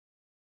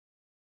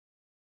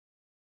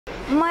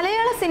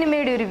മലയാള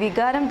സിനിമയുടെ ഒരു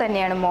വികാരം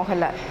തന്നെയാണ്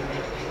മോഹൻലാൽ.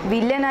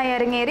 വില്ലനായി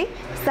അരങ്ങേറി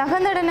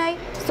സഹനടനായി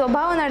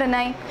സ്വഭാവ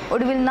നടനായി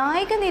ഒടുവിൽ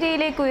നായക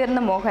നിരയിലേക്ക്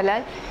ഉയർന്ന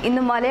മോഹൻലാൽ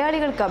ഇന്ന്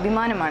മലയാളികൾക്ക്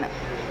അഭിമാനമാണ്.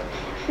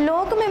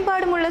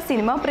 ലോകമെമ്പാടുമുള്ള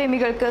സിനിമാ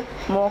പ്രേമികൾക്ക്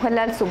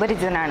മോഹൻലാൽ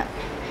സുപരിചിതനാണ്.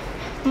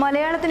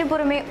 മലയാളത്തിന്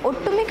പുറമെ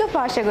ഒട്ടുമിക്ക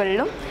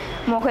ഭാഷകളിലും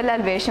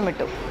മോഹൻലാൽ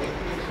വേഷമിട്ടു.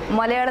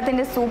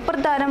 മലയാളത്തിൻ്റെ സൂപ്പർ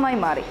താരമായി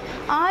മാറി.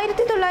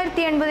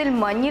 1980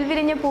 മഞ്ഞിൽ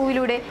വിരിഞ്ഞ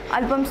പൂവിലൂടെ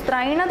അല്പം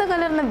സ്ത്രൈണത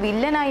കലർന്ന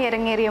വില്ലനായി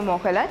ഇറങ്ങേറിയ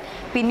മോഹൻലാൽ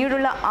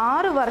പിന്നീടുള്ള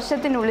 6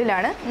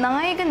 വർഷത്തിനുള്ളിലാണ്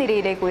നായക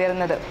നിരയിലേക്ക്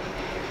ഉയർന്നത്.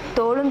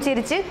 തോളും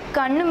ചിരിച്ച്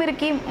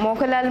കണ്ണുമിറുക്കി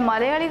മോഹൻലാൽ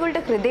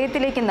മലയാളികളുടെ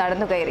ഹൃദയത്തിലേക്ക്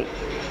നടന്നു കയറി.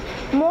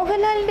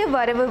 മോഹൻലാലിൻ്റെ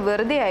വരവ്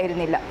വെറുതെ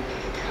ആയിരുന്നില്ല.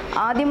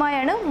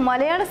 ആദ്യമായാണ്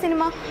മലയാള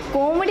സിനിമ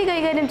കോമഡി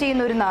കൈകാര്യം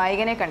ചെയ്യുന്ന ഒരു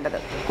നായകനെ കണ്ടത്.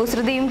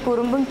 കുസൃതിയും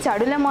കുറുമ്പും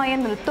ചടുലമായ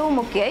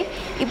നൃത്തവുമൊക്കെയായി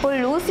ഇപ്പോൾ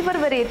ലൂസിഫർ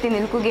വരെ എത്തി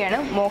നിൽക്കുകയാണ്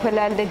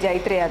മോഹൻലാലിൻ്റെ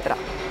ജൈത്രയാത്ര.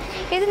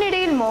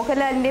 ഇതിനിടയിൽ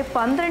മോഹൻലാലിൻ്റെ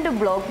 12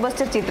 ബ്ലോക്ക്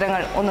ബസ്റ്റർ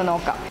ചിത്രങ്ങൾ ഒന്ന്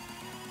നോക്കാം.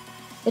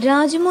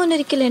 രാജുമോൻ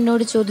ഒരിക്കൽ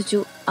എന്നോട് ചോദിച്ചു,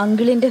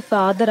 അങ്കിളിൻ്റെ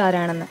ഫാദർ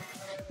ആരാണെന്ന്.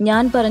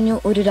 ഞാൻ പറഞ്ഞു,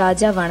 ഒരു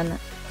രാജാവാണെന്ന്.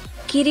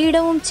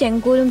 കിരീടവും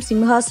ചെങ്കോലും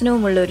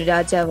സിംഹാസനവുമുള്ള ഒരു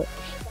രാജാവ്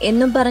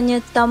എന്നും പറഞ്ഞ്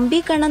തമ്പി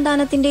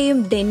കണ്ണന്താനത്തിൻ്റെയും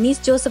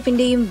ഡെന്നീസ്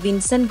ജോസഫിൻ്റെയും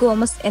വിൻസെന്റ്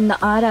ഗോമസ് എന്ന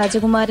ആ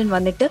രാജകുമാരൻ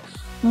വന്നിട്ട്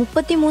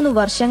 33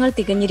 വർഷങ്ങൾ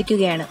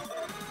തികഞ്ഞിരിക്കുകയാണ്.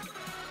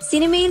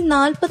 സിനിമയിൽ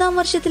 40-ാം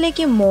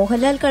വർഷത്തിലേക്ക്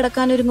മോഹൻലാൽ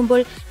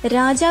കടക്കാനൊരുങ്ങുമ്പോൾ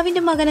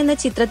രാജാവിൻ്റെ മകൻ എന്ന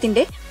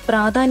ചിത്രത്തിന്റെ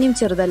പ്രാധാന്യം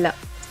ചെറുതല്ല.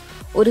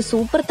 ഒരു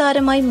സൂപ്പർ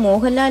താരമായി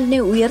മോഹൻലാലിനെ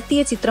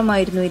ഉയർത്തിയ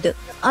ചിത്രമായിരുന്നു ഇത്,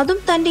 അതും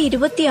തന്റെ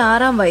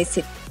 26-ാം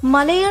വയസ്സിൽ.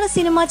 മലയാള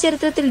സിനിമാ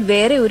ചരിത്രത്തിൽ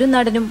വേറെ ഒരു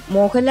നടനും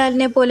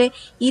മോഹൻലാലിനെ പോലെ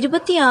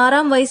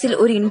 26-ാം വയസ്സിൽ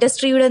ഒരു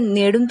ഇൻഡസ്ട്രിയുടെ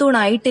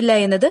നെടുംതൂണായിട്ടില്ല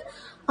എന്നത്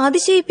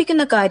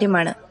അതിശയിപ്പിക്കുന്ന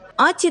കാര്യമാണ്.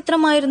 ആ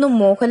ചിത്രമായിരുന്നു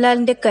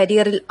മോഹൻലാലിന്റെ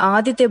കരിയറിൽ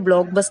ആദ്യത്തെ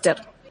ബ്ലോക്ക് ബസ്റ്റർ,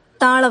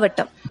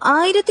 താളവട്ടം.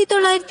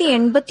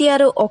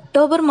 1986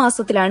 ഒക്ടോബർ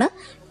മാസത്തിലാണ്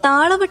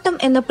താളവട്ടം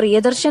എന്ന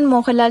പ്രിയദർശൻ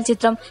മോഹൻലാൽ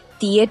ചിത്രം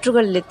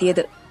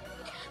തിയേറ്ററുകളിലെത്തിയത്.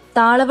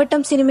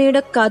 താളവട്ടം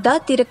സിനിമയുടെ കഥ,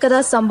 തിരക്കഥ,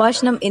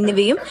 സംഭാഷണം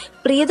എന്നിവയും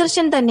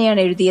പ്രിയദർശൻ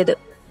തന്നെയാണ് എഴുതിയത്.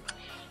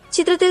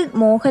 ചിത്രത്തിൽ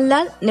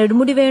മോഹൻലാൽ,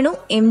 നെടുമുടി വേണു,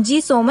 MG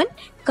സോമൻ,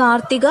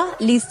 കാർത്തിക,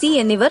 ലിസി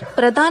എന്നിവർ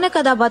പ്രധാന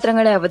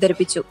കഥാപാത്രങ്ങളെ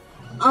അവതരിപ്പിച്ചു.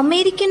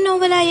 American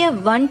നോവലായ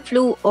one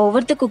flu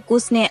over the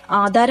കുക്കൂസിനെ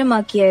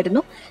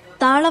ആധാരമാക്കിയായിരുന്നു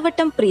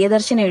താളവട്ടം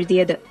പ്രിയദർശൻ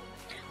എഴുതിയത്.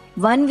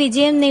 വൻ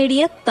വിജയം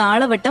നേടിയ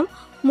താളവട്ടം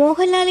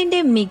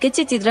മോഹൻലാലിന്റെ മികച്ച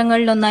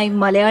ചിത്രങ്ങളിലൊന്നായി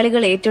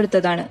മലയാളികൾ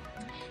ഏറ്റെടുത്തതാണ്.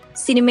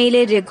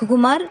 സിനിമയിലെ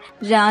രഘുകുമാർ,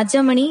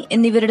 രാജമണി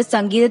എന്നിവരുടെ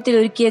സംഗീതത്തിൽ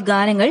ഒരുക്കിയ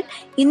ഗാനങ്ങൾ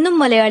ഇന്നും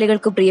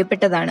മലയാളികൾക്ക്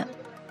പ്രിയപ്പെട്ടതാണ്.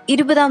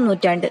 20-ാം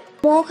നൂറ്റാണ്ട്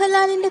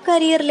മോഹൻലാലിന്റെ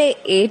കരിയറിലെ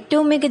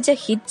ഏറ്റവും മികച്ച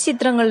ഹിറ്റ്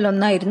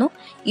ചിത്രങ്ങളിലൊന്നായിരുന്നു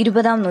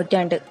 20-ാം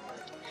നൂറ്റാണ്ട്.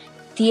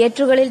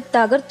 തിയേറ്ററുകളിൽ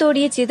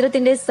തകർത്തോടിയ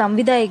ചിത്രത്തിന്റെ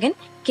സംവിധായകൻ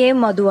K.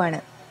 മധുവാണ്.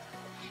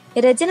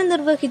 രചന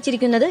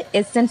നിർവഹിച്ചിരിക്കുന്നത്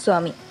SN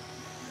സ്വാമി.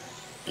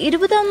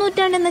 20-ാം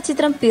നൂറ്റാണ്ട് എന്ന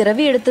ചിത്രം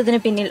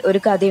പിറവിയെടുത്തതിന് പിന്നിൽ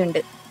ഒരു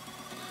കഥയുണ്ട്.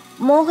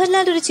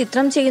 മോഹൻലാൽ ഒരു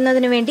ചിത്രം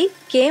ചെയ്യുന്നതിന് വേണ്ടി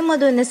K.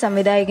 മധു എന്ന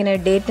സംവിധായകന്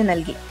ഡേറ്റ്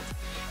നൽകി.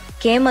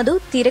 K. മധു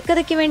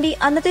തിരക്കഥയ്ക്ക് വേണ്ടി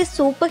അന്നത്തെ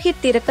സൂപ്പർ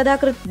ഹിറ്റ്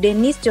തിരക്കഥാകൃത്ത്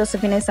ഡെന്നീസ്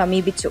ജോസഫിനെ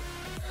സമീപിച്ചു.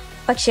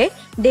 പക്ഷേ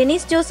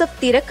ഡെന്നീസ് ജോസഫ്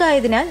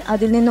തിരക്കായതിനാൽ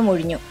അതിൽ നിന്നും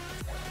ഒഴിഞ്ഞു.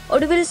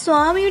 ഒടുവിൽ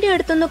സ്വാമിയുടെ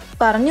അടുത്തൊന്ന്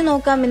പറഞ്ഞു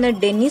നോക്കാമെന്ന്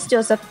ഡെന്നീസ്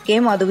ജോസഫ് K.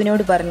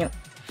 മധുവിനോട് പറഞ്ഞു.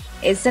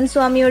 SN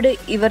സ്വാമിയോട്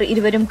ഇവർ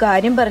ഇരുവരും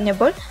കാര്യം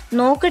പറഞ്ഞപ്പോൾ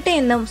നോക്കട്ടെ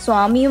എന്നും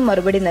സ്വാമിയും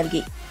മറുപടി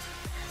നൽകി.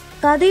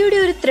 കഥയുടെ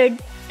ഒരു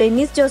ത്രെഡ്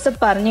ഡെന്നീസ്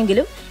ജോസഫ്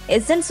പറഞ്ഞെങ്കിലും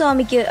SN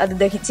സ്വാമിക്ക് അത്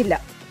ദഹിച്ചില്ല.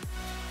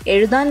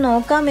 എഴുതാൻ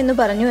നോക്കാമെന്ന്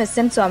പറഞ്ഞു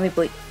SN സ്വാമി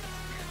പോയി.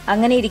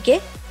 അങ്ങനെ ഇരിക്കെ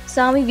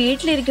സ്വാമി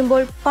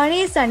വീട്ടിലിരിക്കുമ്പോൾ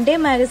പഴയ സൺഡേ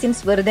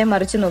മാഗസിൻസ് വെറുതെ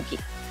മറിച്ചു നോക്കി.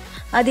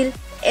 അതിൽ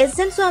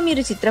SN സ്വാമി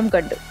ഒരു ചിത്രം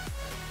കണ്ടു.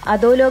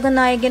 അധോലോക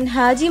നായകൻ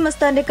ഹാജി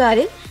മസ്താന്റെ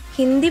കാലിൽ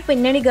ഹിന്ദി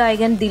പിന്നണി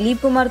ഗായകൻ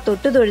ദിലീപ് കുമാർ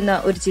തൊട്ടുതൊഴുന്ന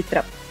ഒരു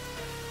ചിത്രം.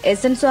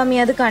 SN സ്വാമി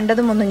അത്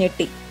കണ്ടതും ഒന്ന്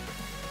ഞെട്ടി.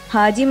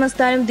 ഹാജി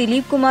മസ്താനും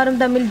ദിലീപ് കുമാറും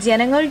തമ്മിൽ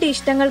ജനങ്ങളുടെ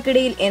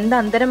ഇഷ്ടങ്ങൾക്കിടയിൽ എന്ത്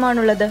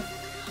അന്തരമാണുള്ളത്?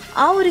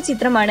 ആ ഒരു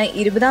ചിത്രമാണ്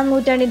 20-ാം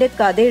നൂറ്റാണ്ടിന്റെ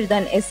കഥ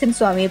എഴുതാൻ SN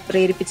സ്വാമിയെ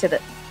പ്രേരിപ്പിച്ചത്.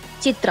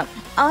 ചിത്രം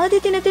ആദ്യ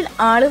ദിനത്തിൽ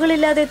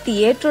ആളുകളില്ലാതെ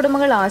തിയേറ്റർ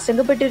ഉടമകൾ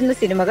ആശങ്കപ്പെട്ടിരുന്ന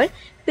സിനിമകൾ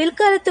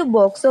പിൽക്കാലത്ത്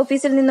ബോക്സ്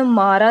ഓഫീസിൽ നിന്നും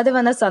മാറാതെ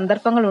വന്ന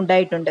സന്ദർഭങ്ങൾ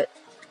ഉണ്ടായിട്ടുണ്ട്.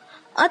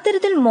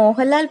 അത്തരത്തിൽ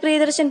മോഹൻലാൽ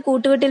പ്രിയദർശൻ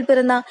കൂട്ടുകെട്ടിൽ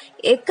പിറന്ന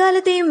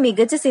എക്കാലത്തെയും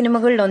മികച്ച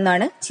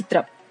സിനിമകളിലൊന്നാണ്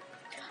ചിത്രം.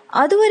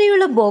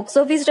 അതുവരെയുള്ള ബോക്സ്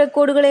ഓഫീസ്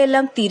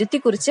റെക്കോർഡുകളെയെല്ലാം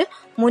തിരുത്തിക്കുറിച്ച്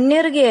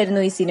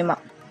മുന്നേറുകയായിരുന്നു ഈ സിനിമ.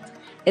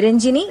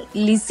 രഞ്ജിനി,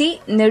 ലിസി,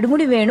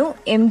 നെടുമുടി വേണു,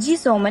 MG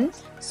സോമൻ,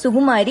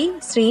 സുകുമാരി,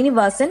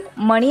 ശ്രീനിവാസൻ,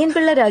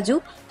 മണിയൻപിള്ള രാജു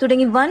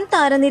തുടങ്ങി വൻ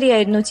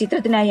താരനിരയായിരുന്നു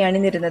ചിത്രത്തിനായി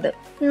അണിനിരുന്നത്.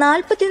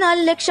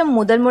 44 ലക്ഷം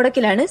മുതൽ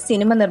മുടക്കിലാണ്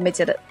സിനിമ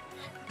നിർമ്മിച്ചത്.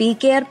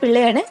 PKR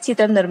പിള്ളയാണ്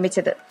ചിത്രം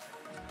നിർമ്മിച്ചത്.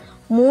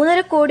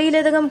 3.5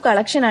 കോടിയിലധികം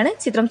കളക്ഷനാണ്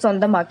ചിത്രം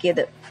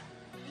സ്വന്തമാക്കിയത്.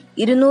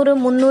 200,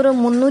 300,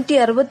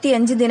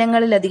 365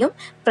 ദിനങ്ങളിലധികം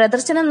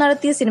പ്രദർശനം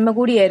നടത്തിയ സിനിമ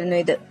കൂടിയായിരുന്നു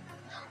ഇത്.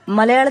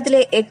 മലയാളത്തിലെ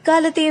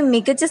എക്കാലത്തെയും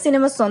മികച്ച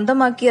സിനിമ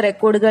സ്വന്തമാക്കിയ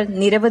റെക്കോർഡുകൾ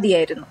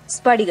നിരവധിയായിരുന്നു.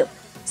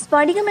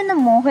 സ്ഫടികം എന്ന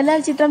മോഹൻലാൽ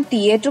ചിത്രം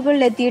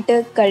തിയേറ്ററുകളിൽ എത്തിയിട്ട്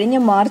കഴിഞ്ഞ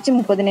മാർച്ച്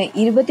 30-ന്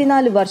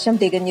 24 വർഷം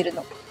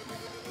തികഞ്ഞിരുന്നു.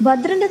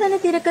 ഭദ്രന്റെ തന്നെ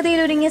തിരക്കഥയിൽ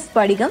ഒരുങ്ങിയ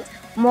സ്ഫടികം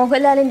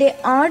മോഹൻലാലിന്റെ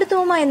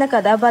ആടുതോമ എന്ന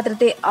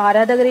കഥാപാത്രത്തെ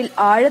ആരാധകരിൽ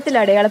ആഴത്തിൽ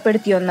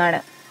അടയാളപ്പെടുത്തിയ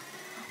ഒന്നാണ്.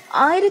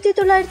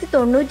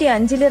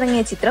 1995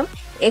 ഇറങ്ങിയ ചിത്രം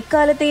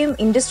എക്കാലത്തെയും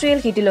ഇൻഡസ്ട്രിയൽ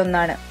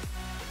ഹിറ്റിലൊന്നാണ്.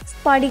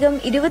 പടികം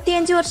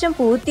 25 വർഷം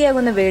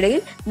പൂർത്തിയാകുന്ന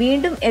വേളയിൽ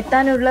വീണ്ടും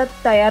എത്താനുള്ള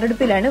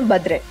തയ്യാറെടുപ്പിലാണ്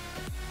ഭദ്രൻ.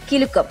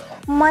 കിലുക്കം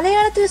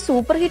മലയാളത്തിൽ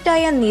സൂപ്പർ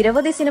ഹിറ്റായ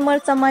നിരവധി സിനിമകൾ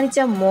സമ്മാനിച്ച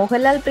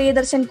മോഹൻലാൽ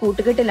പ്രിയദർശൻ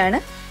കൂട്ടുകെട്ടിലാണ്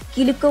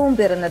കിലുക്കവും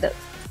പിറന്നത്.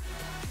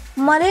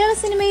 മലയാള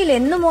സിനിമയിൽ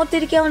എന്നും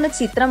ഓർത്തിരിക്കാവുന്ന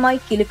ചിത്രമായി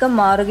കിലുക്കം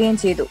മാറുകയും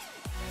ചെയ്തു.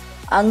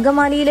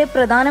 അങ്കമാലിയിലെ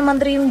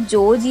പ്രധാനമന്ത്രിയും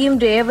ജോജിയും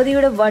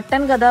രേവതിയുടെ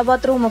വട്ടൻ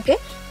കഥാപാത്രവുമൊക്കെ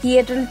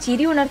തിയേറ്ററിൽ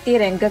ചിരി ഉണർത്തിയ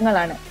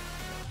രംഗങ്ങളാണ്.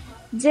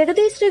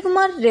 ജഗതി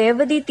ശ്രീകുമാർ,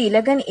 രേവതി,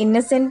 തിലകൻ,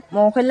 ഇന്നസെന്റ്,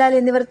 മോഹൻലാൽ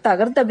എന്നിവർ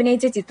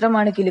തകർത്തഭിനയിച്ച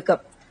ചിത്രമാണ് കിലുക്കം.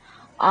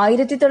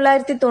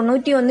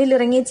 1991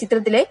 ഇറങ്ങിയ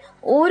ചിത്രത്തിലെ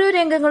ഓരോ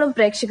രംഗങ്ങളും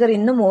പ്രേക്ഷകർ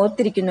ഇന്നും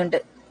ഓർത്തിരിക്കുന്നുണ്ട്.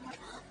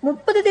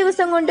 30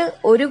 ദിവസം കൊണ്ട്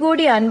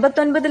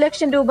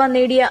 1,59,00,000 രൂപ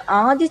നേടിയ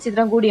ആദ്യ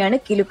ചിത്രം കൂടിയാണ്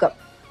കിലുക്കം.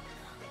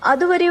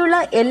 അതുവരെയുള്ള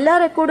എല്ലാ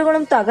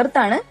റെക്കോർഡുകളും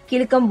തകർത്താണ്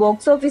കിലുക്കം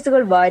ബോക്സ്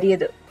ഓഫീസുകൾ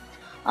വാരിയത്.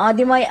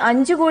 ആദ്യമായി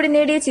 5 കോടി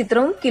നേടിയ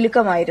ചിത്രവും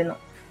കിലുക്കമായിരുന്നു.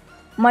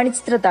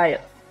 മണിച്ചിത്രത്താഴ്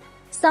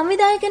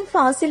സംവിധായകൻ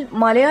ഫാസിൽ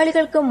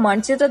മലയാളികൾക്ക്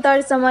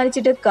മണിച്ചിത്രത്താഴ്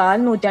സമ്മാനിച്ചിട്ട്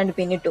 1/4 നൂറ്റാണ്ട്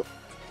പിന്നിട്ടു.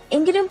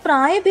 എങ്കിലും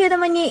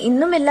പ്രായഭേദമന്യേ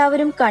ഇന്നും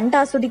എല്ലാവരും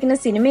കണ്ടാസ്വദിക്കുന്ന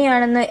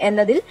സിനിമയാണെന്ന്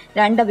എന്നതിൽ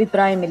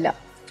രണ്ടഭിപ്രായമില്ല.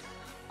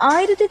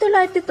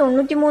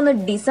 1993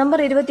 ഡിസംബർ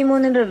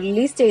 23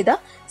 റിലീസ് ചെയ്ത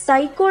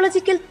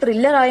സൈക്കോളജിക്കൽ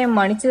ത്രില്ലറായ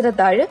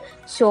മണിച്ചിത്രത്താഴ്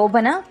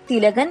ശോഭന,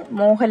 തിലകൻ,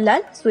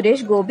 മോഹൻലാൽ,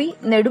 സുരേഷ് ഗോപി,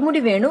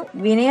 നെടുമുടി വേണു,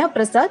 വിനയ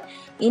പ്രസാദ്,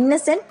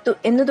 ഇന്നസെന്റ്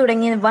എന്നു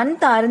തുടങ്ങിയ വൻ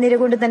താരനിര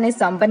കൊണ്ട് തന്നെ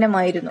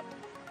സമ്പന്നമായിരുന്നു.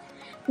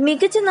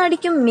 മികച്ച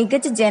നടിക്കും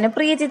മികച്ച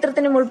ജനപ്രിയ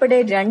ചിത്രത്തിനും ഉൾപ്പെടെ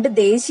 2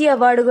 ദേശീയ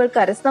അവാർഡുകൾ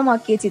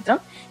കരസ്ഥമാക്കിയ ചിത്രം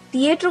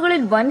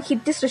തിയേറ്ററുകളിൽ വൻ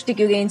ഹിറ്റ്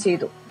സൃഷ്ടിക്കുകയും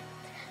ചെയ്തു.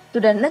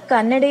 തുടർന്ന്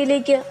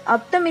കന്നഡയിലേക്ക്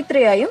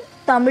അപ്തമിത്രയായും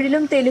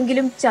തമിഴിലും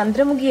തെലുങ്കിലും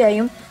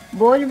ചന്ദ്രമുഖിയായും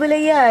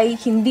ബോൽബുലയ്യ ആയി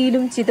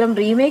ഹിന്ദിയിലും ചിത്രം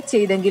റീമേക്ക്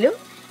ചെയ്തെങ്കിലും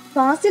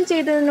ഫാസിൽ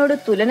ചെയ്തതിനോട്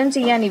തുലനം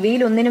ചെയ്യാൻ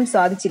ഇവയിലൊന്നിനും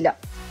സാധിച്ചില്ല.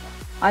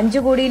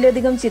 5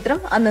 കോടിയിലധികം ചിത്രം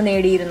അന്ന്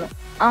നേടിയിരുന്നു.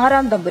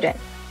 6 തമ്പുരാൻ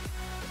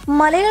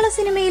മലയാള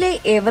സിനിമയിലെ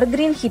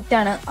എവർഗ്രീൻ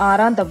ഹിറ്റാണ്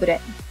 6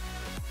 തമ്പുരാൻ.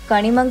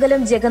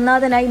 കണിമംഗലം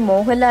ജഗന്നാഥനായി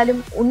മോഹൻലാലും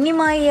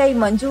ഉണ്ണിമായയായി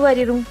മഞ്ജു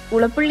വാര്യരും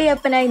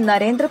കുളപ്പള്ളിയപ്പനായി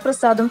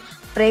നരേന്ദ്രപ്രസാദും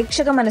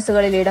പ്രേക്ഷക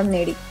മനസ്സുകളിൽ ഇടം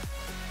നേടി.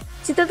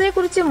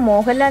 ചിത്രത്തെക്കുറിച്ച്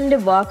മോഹൻലാലിന്റെ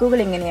വാക്കുകൾ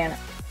ഇങ്ങനെയാണ്: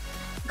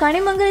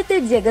 കണിമംഗലത്തെ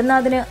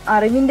ജഗന്നാഥന്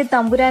അറിവിന്റെ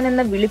തമ്പുരാൻ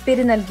എന്ന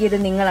വിളിപ്പേര് നൽകിയത്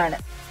നിങ്ങളാണ്.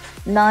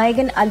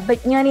 നായകൻ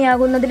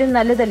അല്പജ്ഞാനിയാകുന്നതിലും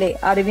നല്ലതല്ലേ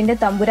അറിവിന്റെ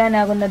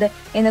തമ്പുരാനാകുന്നത്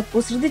എന്ന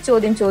കുസൃതി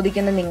ചോദ്യം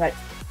ചോദിക്കുന്ന നിങ്ങൾ.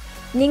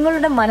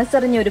 നിങ്ങളുടെ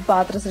മനസ്സറിഞ്ഞ ഒരു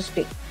പാത്ര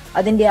സൃഷ്ടി,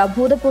 അതിന്റെ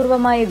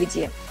അഭൂതപൂർവമായ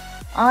വിജയം.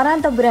 6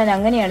 തമ്പുരാൻ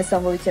അങ്ങനെയാണ്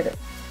സംഭവിച്ചത്.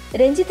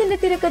 രഞ്ജിത്തിന്റെ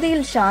തിരക്കഥയിൽ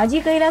ഷാജി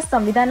കൈലാസ്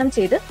സംവിധാനം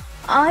ചെയ്ത്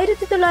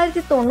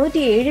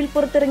 1997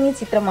 പുറത്തിറങ്ങിയ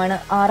ചിത്രമാണ്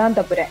 6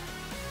 തമ്പുരാൻ.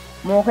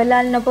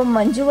 മോഹൻലാലിനൊപ്പം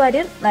മഞ്ജു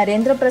വാര്യർ,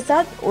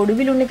 നരേന്ദ്രപ്രസാദ്,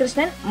 ഒടുവിൽ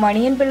ഉണ്ണികൃഷ്ണൻ,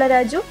 മണിയൻ പിള്ള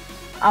രാജു,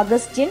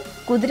 അഗസ്റ്റിൻ,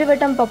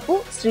 കുതിരവട്ടം പപ്പു,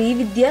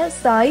 ശ്രീവിദ്യ,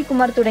 സായി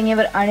കുമാർ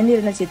തുടങ്ങിയവർ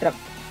അണിനിരുന്ന ചിത്രം.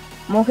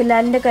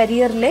 മോഹൻലാലിന്റെ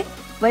കരിയറിലെ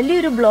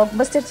വലിയൊരു ബ്ലോക്ക്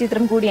ബസ്റ്റർ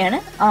ചിത്രം കൂടിയാണ്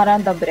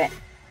 6 തമ്പുരാൻ.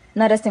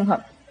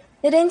 നരസിംഹം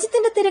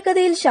രഞ്ജിത്തിന്റെ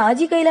തിരക്കഥയിൽ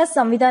ഷാജി കൈലാസ്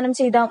സംവിധാനം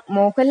ചെയ്ത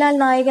മോഹൻലാൽ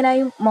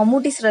നായകനായും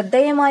മമ്മൂട്ടി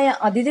ശ്രദ്ധേയമായ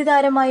അതിഥി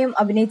താരമായും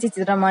അഭിനയിച്ച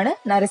ചിത്രമാണ്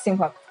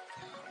നരസിംഹം.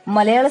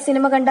 മലയാള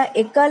സിനിമ കണ്ട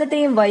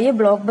എക്കാലത്തെയും വലിയ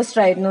ബ്ലോക്ക്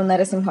ബസ്റ്റർ ആയിരുന്നു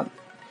നരസിംഹം.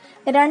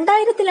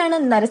 2000-ലാണ്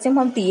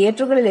നരസിംഹം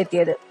തിയേറ്ററുകളിൽ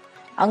എത്തിയത്.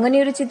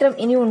 അങ്ങനെയൊരു ചിത്രം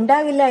ഇനി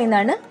ഉണ്ടാകില്ല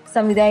എന്നാണ്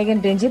സംവിധായകൻ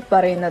രഞ്ജിത്ത്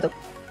പറയുന്നതും.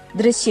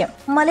 ദൃശ്യം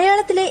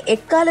മലയാളത്തിലെ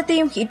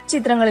എക്കാലത്തെയും ഹിറ്റ്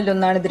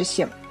ചിത്രങ്ങളിലൊന്നാണ്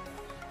ദൃശ്യം.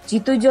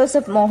 ജിത്തു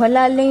ജോസഫ്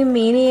മോഹൻലാലിനെയും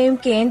മീനയെയും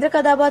കേന്ദ്ര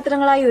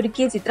കഥാപാത്രങ്ങളായി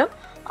ഒരുക്കിയ ചിത്രം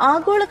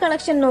ആഗോള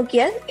കളക്ഷൻ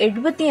നോക്കിയാൽ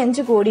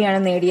 75 കോടിയാണ്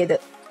നേടിയത്.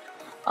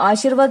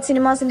 ആശീർവാദ്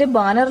സിനിമാസിന്റെ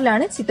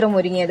ബാനറിലാണ് ചിത്രം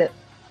ഒരുങ്ങിയത്.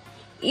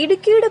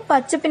 ഇടുക്കിയുടെ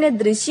പച്ചപ്പിനെ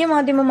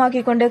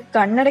ദൃശ്യമാധ്യമമാക്കിക്കൊണ്ട്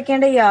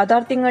കണ്ണടക്കേണ്ട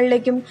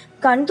യാഥാർത്ഥ്യങ്ങളിലേക്കും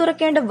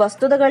കൺതുറക്കേണ്ട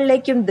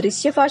വസ്തുതകളിലേക്കും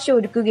ദൃശ്യഭാഷ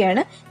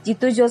ഒരുക്കുകയാണ്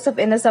ജിത്തു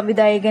ജോസഫ് എന്ന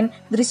സംവിധായകൻ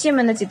ദൃശ്യം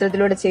എന്ന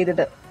ചിത്രത്തിലൂടെ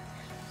ചെയ്തത്.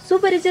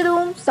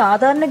 സുപരിചിതവും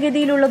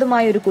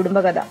സാധാരണഗതിയിലുള്ളതുമായ ഒരു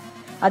കുടുംബകഥ.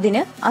 അതിന്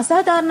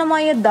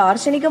അസാധാരണമായ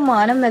ദാർശനിക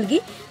മാനം നൽകി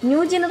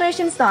ന്യൂ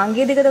ജനറേഷൻ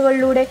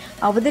സാങ്കേതികതകളിലൂടെ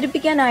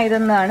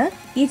അവതരിപ്പിക്കാനായതെന്നാണ്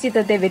ഈ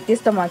ചിത്രത്തെ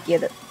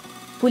വ്യത്യസ്തമാക്കിയത്.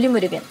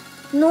 പുലിമുരുകൻ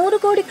 100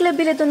 കോടി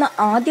ക്ലബിലെത്തുന്ന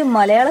ആദ്യ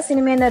മലയാള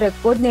സിനിമയെന്ന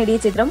റെക്കോർഡ് നേടിയ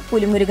ചിത്രം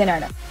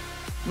പുലിമുരുകനാണ്.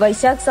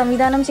 വൈശാഖ്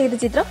സംവിധാനം ചെയ്ത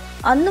ചിത്രം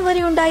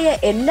അന്നുവരെയുണ്ടായ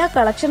എല്ലാ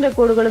കളക്ഷൻ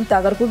റെക്കോർഡുകളും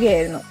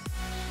തകർക്കുകയായിരുന്നു.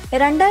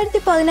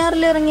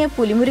 2016 ഇറങ്ങിയ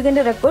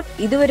പുലിമുരുകന്റെ റെക്കോർഡ്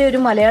ഇതുവരെ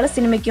ഒരു മലയാള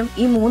സിനിമയ്ക്കും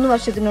ഈ 3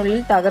 വർഷത്തിനുള്ളിൽ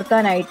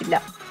തകർക്കാനായിട്ടില്ല.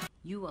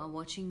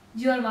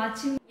 You're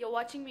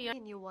watching me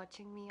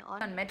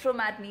on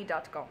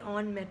metromatinee.com.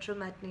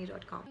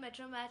 metromatinee.com.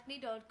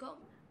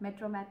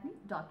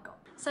 metromatinee.com.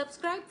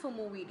 Subscribe for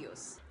more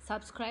videos.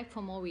 Subscribe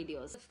for more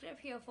videos. Subscribe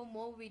here for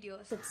more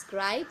videos.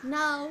 Subscribe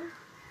now.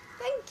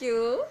 Thank you.